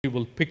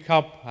will pick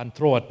up and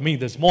throw at me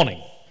this morning.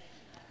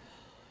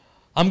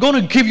 I'm going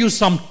to give you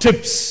some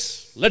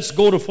tips. Let's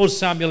go to 1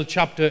 Samuel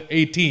chapter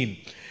 18.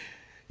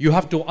 You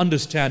have to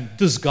understand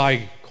this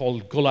guy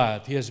called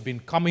Goliath. He has been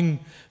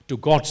coming to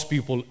God's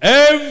people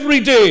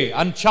every day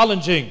and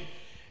challenging.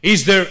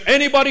 Is there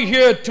anybody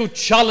here to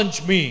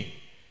challenge me?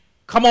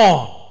 Come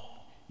on,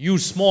 you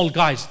small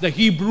guys. The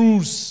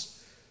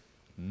Hebrews,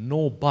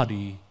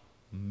 nobody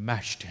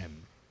matched him.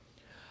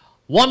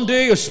 One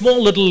day a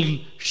small little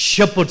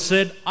shepherd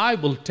said, I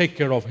will take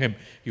care of him.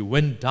 He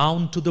went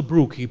down to the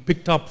brook. He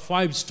picked up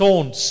 5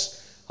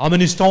 stones. How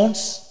many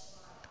stones?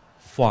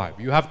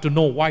 5. You have to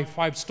know why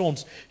 5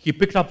 stones. He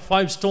picked up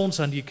 5 stones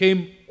and he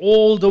came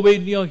all the way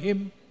near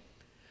him.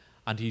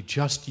 And he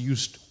just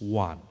used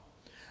one.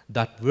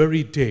 That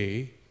very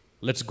day,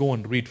 let's go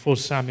and read 1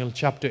 Samuel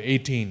chapter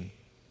 18.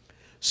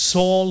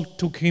 Saul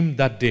took him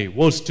that day.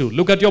 Verse 2.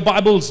 Look at your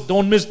Bibles.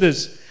 Don't miss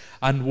this.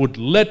 And would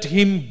let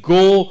him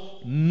go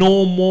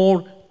no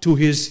more to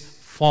his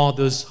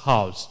father's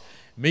house.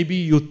 Maybe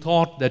you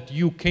thought that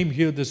you came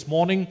here this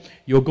morning,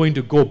 you're going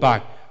to go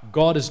back.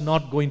 God is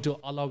not going to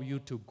allow you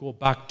to go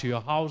back to your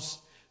house,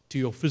 to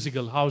your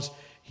physical house.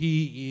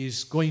 He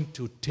is going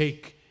to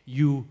take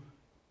you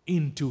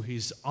into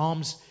his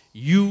arms.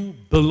 You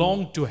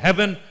belong to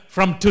heaven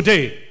from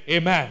today.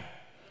 Amen.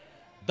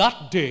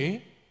 That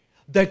day,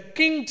 the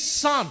king's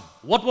son,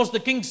 what was the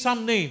king's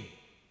son's name?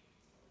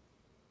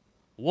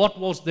 What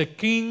was the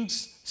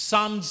king's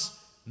son's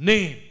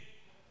name?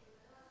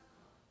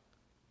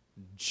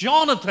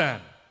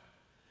 Jonathan.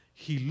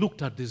 He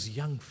looked at this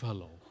young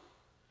fellow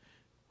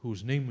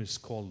whose name is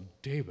called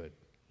David.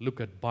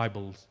 Look at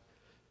Bible's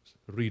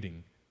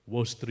reading.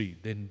 Verse 3.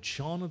 Then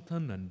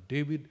Jonathan and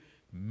David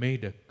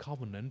made a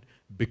covenant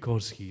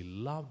because he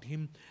loved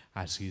him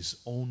as his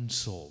own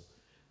soul.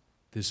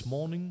 This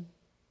morning,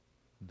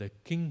 the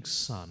king's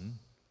son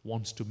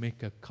wants to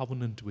make a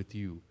covenant with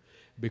you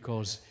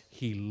because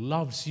he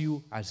loves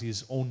you as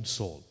his own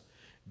soul.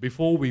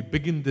 Before we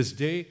begin this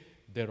day,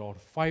 there are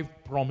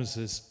 5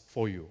 promises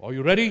for you. Are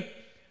you ready?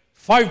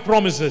 5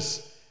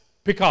 promises.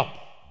 Pick up.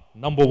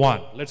 Number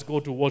 1. Let's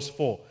go to verse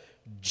 4.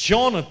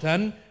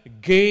 Jonathan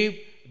gave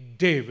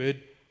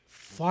David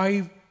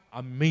 5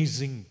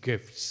 amazing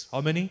gifts. How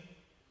many?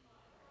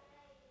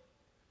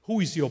 Who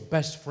is your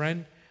best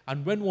friend?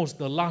 And when was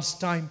the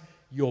last time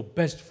your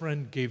best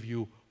friend gave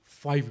you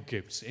 5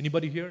 gifts?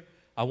 Anybody here?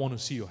 I want to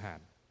see your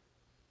hand.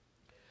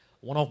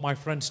 One of my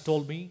friends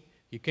told me,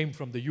 he came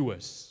from the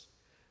US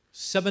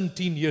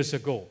 17 years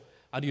ago.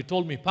 And he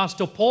told me,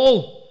 Pastor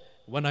Paul,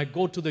 when I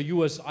go to the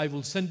US, I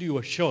will send you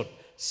a shirt.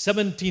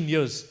 17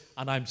 years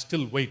and I'm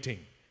still waiting.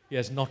 He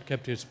has not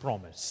kept his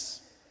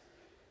promise.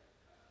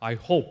 I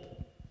hope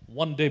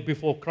one day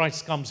before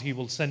Christ comes, he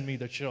will send me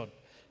the shirt.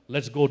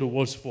 Let's go to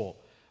verse 4.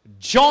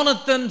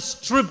 Jonathan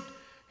stripped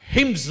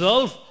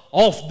himself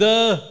of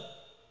the,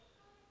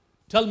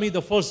 tell me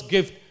the first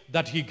gift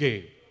that he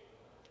gave.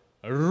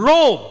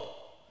 Robe.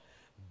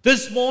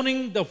 This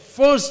morning, the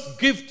first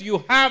gift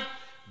you have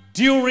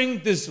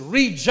during this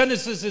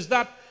regenesis is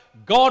that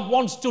God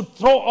wants to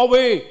throw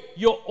away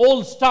your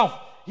old stuff.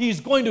 He is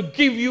going to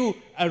give you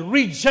a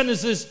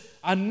regenesis,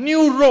 a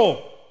new robe.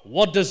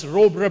 What does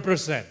robe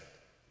represent?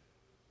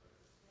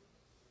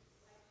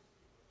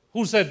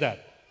 Who said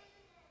that?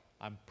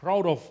 I'm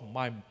proud of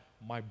my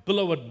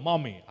beloved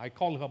mommy. I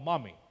call her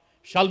mommy.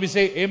 Shall we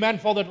say amen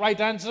for that right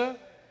answer?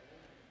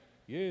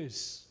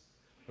 Yes.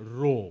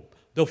 Robe.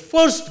 The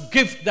first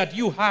gift that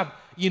you have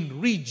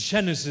in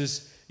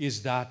regenesis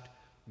is that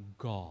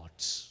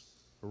God's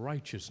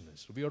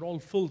righteousness. We are all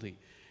filthy.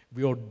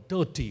 We are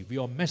dirty. We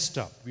are messed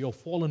up. We are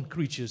fallen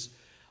creatures.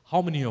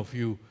 How many of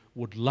you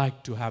would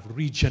like to have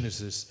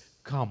regenesis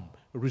come,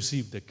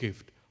 receive the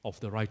gift of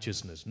the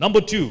righteousness?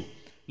 Number 2,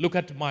 look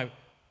at my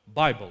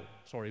Bible.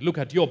 Sorry, look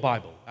at your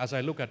Bible as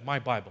I look at my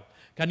Bible.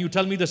 Can you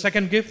tell me the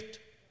second gift?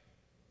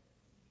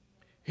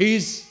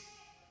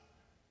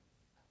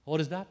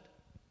 What is that?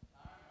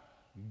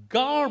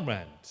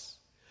 Garments.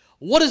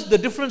 What is the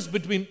difference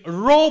between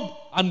robe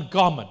and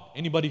garment?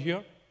 Anybody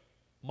here?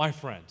 My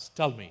friends,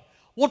 tell me.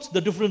 What's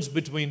the difference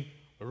between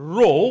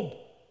robe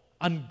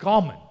and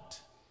garment?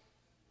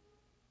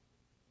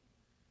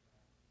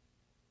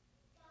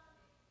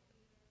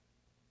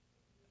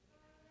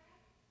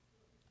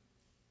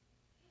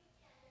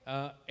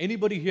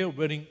 Anybody here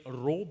wearing a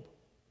robe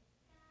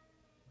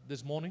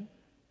this morning?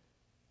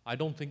 I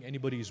don't think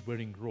anybody is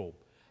wearing robe.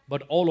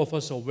 But all of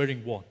us are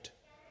wearing what?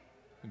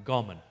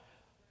 Garment.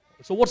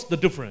 So what's the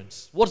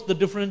difference? What's the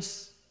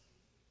difference?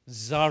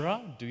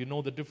 Zara, do you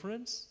know the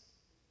difference?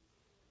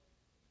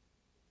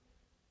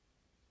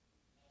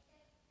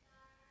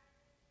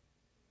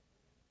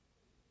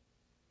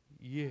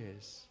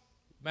 Yes.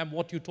 Ma'am,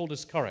 what you told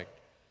is correct.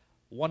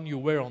 One you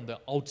wear on the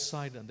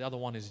outside and the other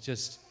one is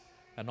just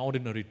an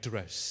ordinary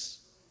dress.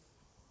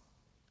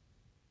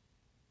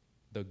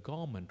 The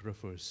garment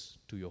refers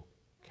to your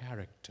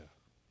character.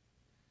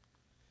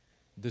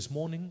 This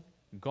morning,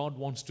 God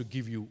wants to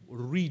give you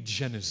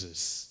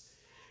regenesis.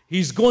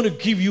 He's going to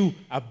give you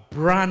a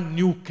brand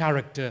new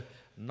character,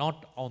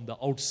 not on the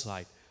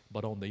outside,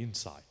 but on the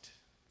inside.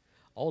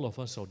 All of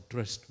us are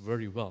dressed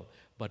very well,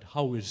 but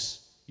how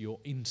is your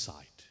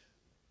inside?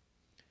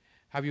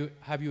 Have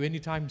you any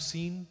time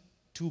seen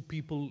two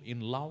people in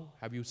love?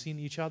 Have you seen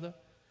each other?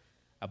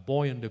 A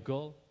boy and a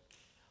girl.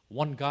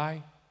 One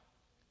guy,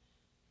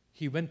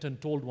 he went and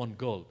told one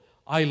girl,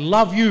 "I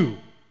love you."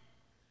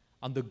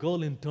 And the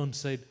girl in turn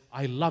said,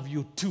 "I love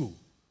you too."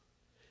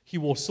 He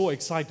was so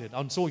excited,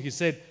 and so he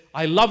said,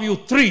 "I love you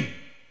three."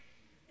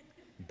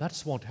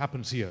 That's what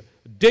happens here.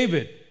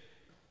 David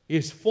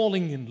is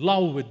falling in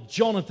love with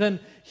Jonathan.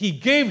 He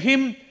gave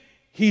him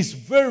his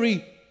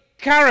very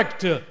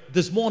character.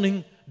 This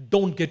morning,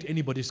 don't get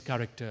anybody's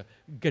character.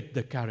 Get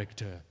the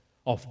character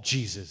of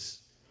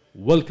Jesus.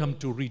 Welcome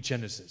to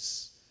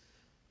regenesis.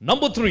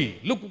 Number 3,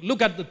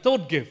 look at the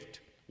third gift.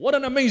 What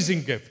an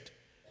amazing gift.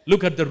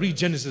 Look at the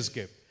regenesis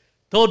gift.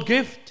 Third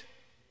gift,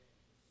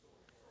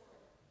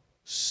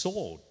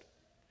 sword.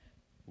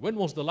 When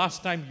was the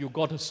last time you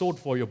got a sword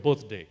for your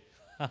birthday?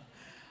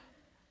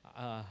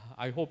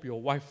 I hope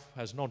your wife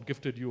has not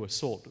gifted you a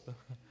sword.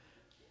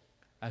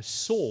 A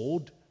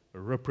sword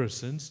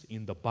represents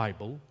in the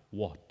Bible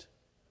what?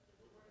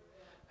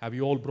 Have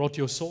you all brought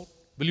your sword?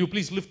 Will you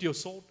please lift your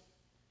sword?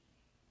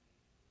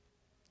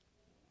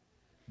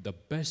 The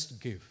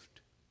best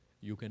gift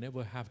you can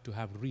ever have to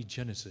have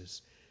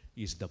regenesis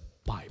is the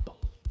Bible.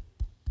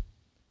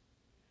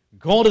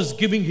 God is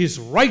giving His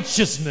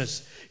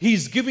righteousness.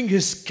 He's giving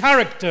His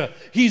character.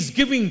 He's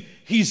giving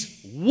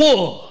His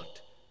word.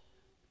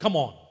 Come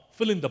on,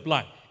 fill in the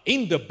blank.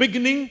 In the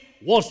beginning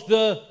was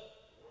the,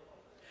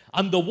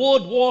 and the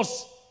word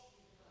was,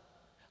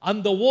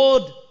 and the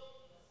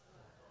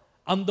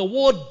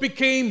word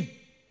became,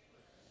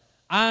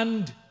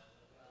 and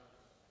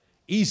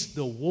is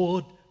the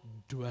word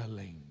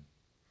dwelling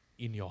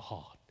in your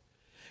heart?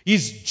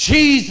 Is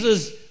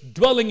Jesus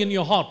dwelling in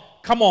your heart?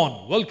 Come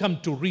on, welcome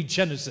to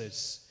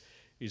regenesis.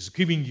 He's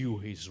giving you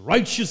His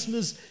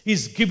righteousness.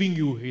 He's giving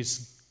you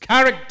His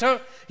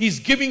character. He's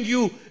giving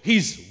you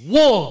His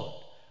word.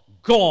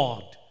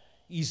 God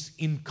is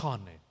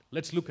incarnate.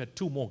 Let's look at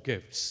 2 more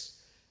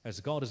gifts as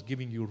God is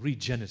giving you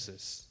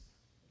regenesis.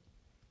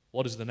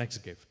 What is the next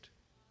gift?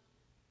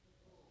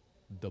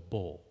 The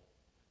bow.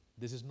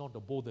 This is not the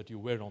bow that you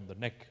wear on the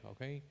neck,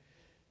 okay?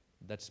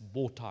 That's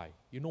bow tie.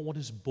 You know what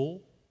is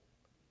bow?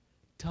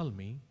 Tell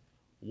me,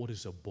 what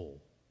is a bow?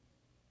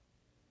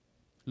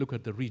 Look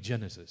at the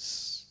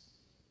regenesis.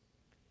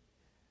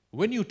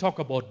 When you talk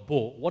about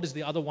bow, what is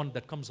the other one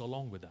that comes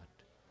along with that?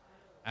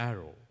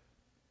 Arrow.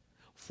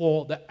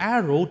 For the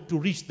arrow to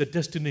reach the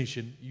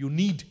destination, you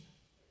need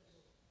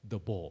the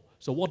bow.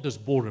 So what does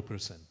bow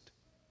represent?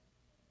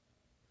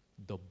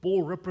 The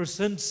bow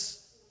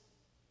represents,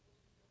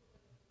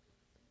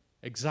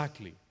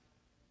 exactly,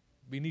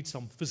 we need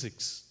some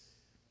physics.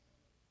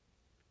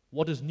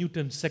 What is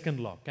Newton's second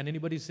law? Can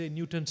anybody say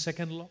Newton's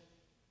second law?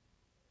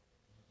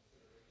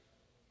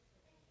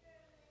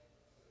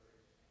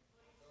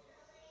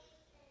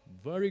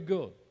 Very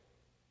good.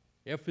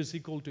 F is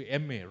equal to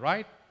ma,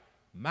 right?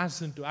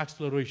 Mass into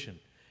acceleration.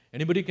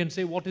 Anybody can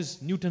say what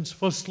is Newton's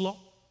first law?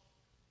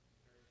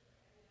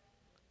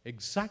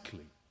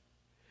 Exactly.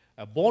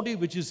 A body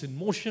which is in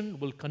motion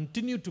will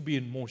continue to be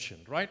in motion,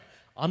 right?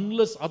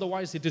 Unless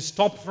otherwise it is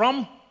stopped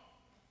from.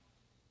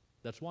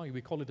 That's why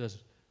we call it as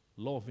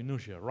law of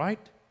inertia,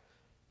 right?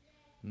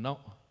 Now,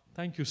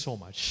 thank you so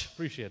much.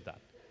 Appreciate that.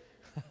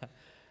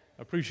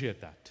 Appreciate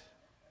that.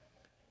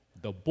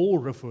 The bow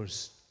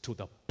refers to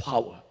the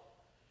power.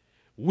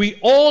 We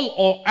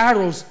all are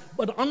arrows,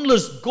 but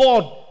unless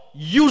God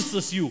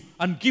uses you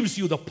and gives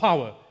you the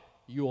power,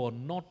 you are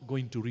not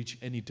going to reach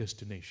any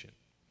destination.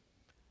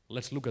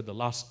 Let's look at the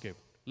last gift.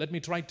 Let me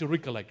try to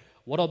recollect.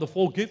 What are the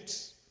 4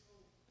 gifts?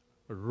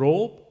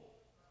 Robe,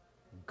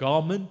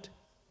 garment,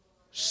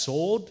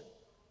 sword,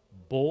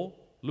 bow.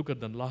 Look at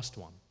the last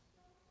one.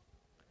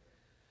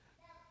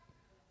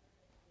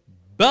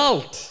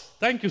 Belt.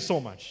 Thank you so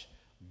much.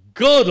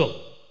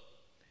 Girdle.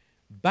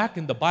 Back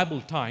in the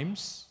Bible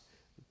times,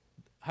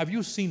 have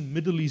you seen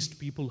Middle East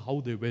people,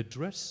 how they wear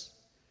dress?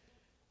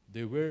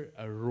 They wear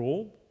a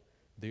robe.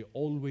 They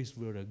always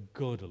wear a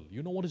girdle.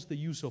 You know what is the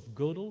use of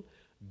girdle?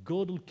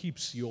 Girdle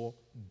keeps your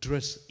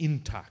dress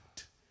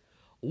intact.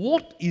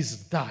 What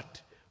is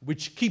that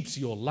which keeps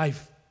your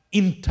life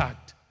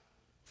intact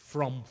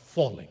from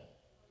falling?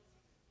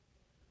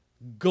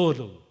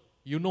 Girdle.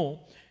 You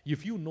know,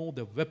 if you know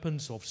the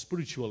weapons of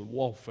spiritual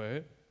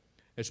warfare,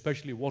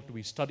 especially what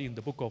we study in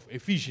the book of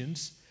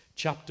Ephesians,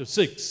 chapter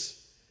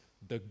 6,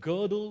 the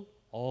girdle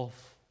of,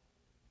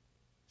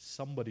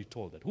 somebody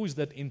told that. Who is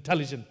that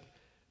intelligent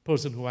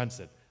person who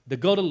answered? The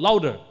girdle,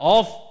 louder,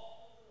 of,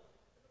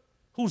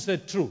 who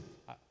said truth?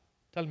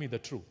 Tell me the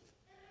truth.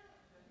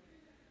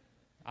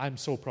 I'm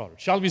so proud.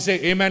 Shall we say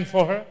amen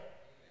for her? Amen.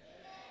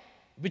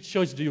 Which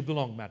church do you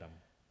belong, madam?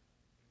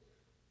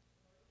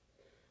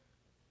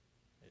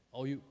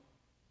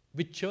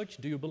 Which church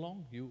do you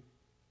belong? You.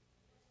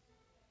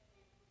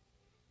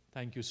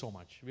 Thank you so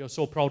much. We are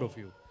so proud of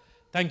you.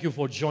 Thank you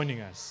for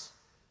joining us.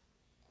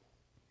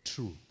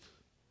 Truth.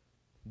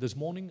 This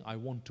morning, I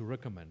want to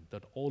recommend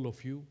that all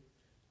of you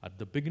at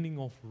the beginning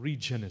of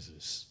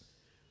regenesis,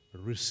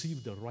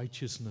 receive the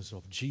righteousness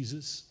of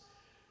Jesus,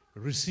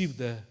 receive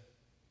the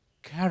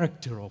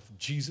character of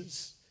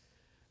Jesus,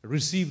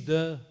 receive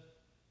the...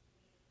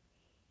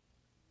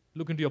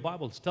 Look into your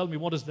Bibles. Tell me,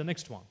 what is the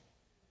next one?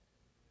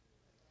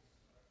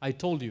 I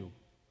told you.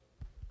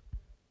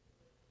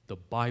 The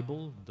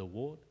Bible, the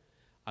Word.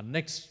 And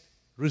next,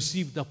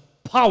 receive the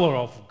power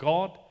of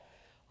God.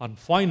 And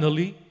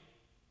finally,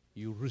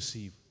 you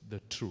receive the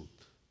truth.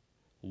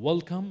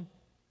 Welcome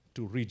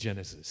to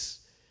regenesis.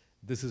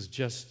 This is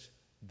just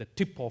the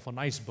tip of an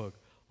iceberg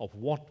of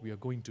what we are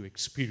going to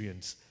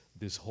experience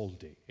this whole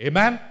day.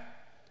 Amen?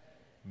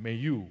 May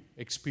you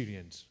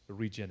experience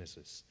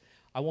regenesis.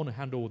 I want to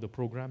hand over the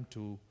program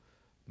to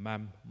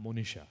Ma'am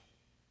Monisha.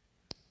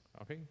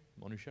 Okay,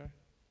 Monisha,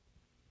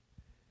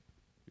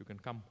 you can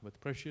come with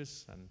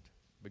Precious and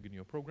begin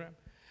your program.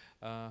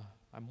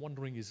 I'm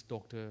wondering, is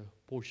Dr.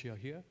 Portia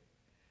here?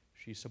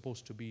 She's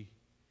supposed to be.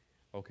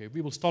 Okay,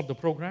 we will start the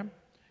program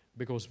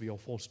because we are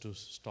forced to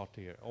start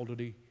here.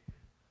 Already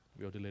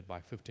we are delayed by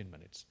 15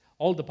 minutes.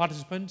 All the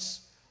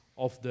participants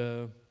of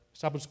the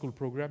Sabbath School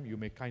program, you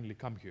may kindly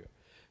come here.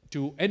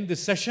 To end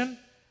this session,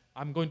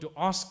 I'm going to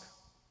ask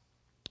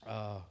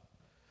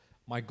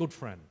my good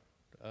friend,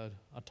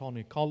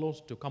 Attorney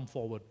Carlos, to come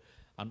forward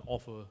and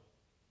offer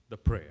the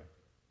prayer.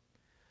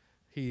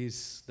 He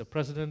is the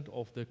president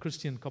of the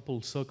Christian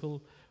Couple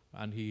Circle,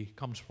 and he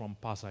comes from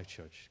Pasai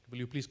Church. Will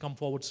you please come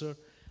forward, sir,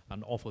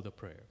 and offer the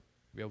prayer?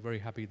 We are very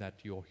happy that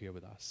you're here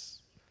with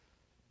us.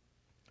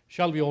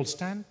 Shall we all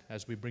stand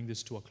as we bring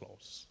this to a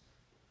close?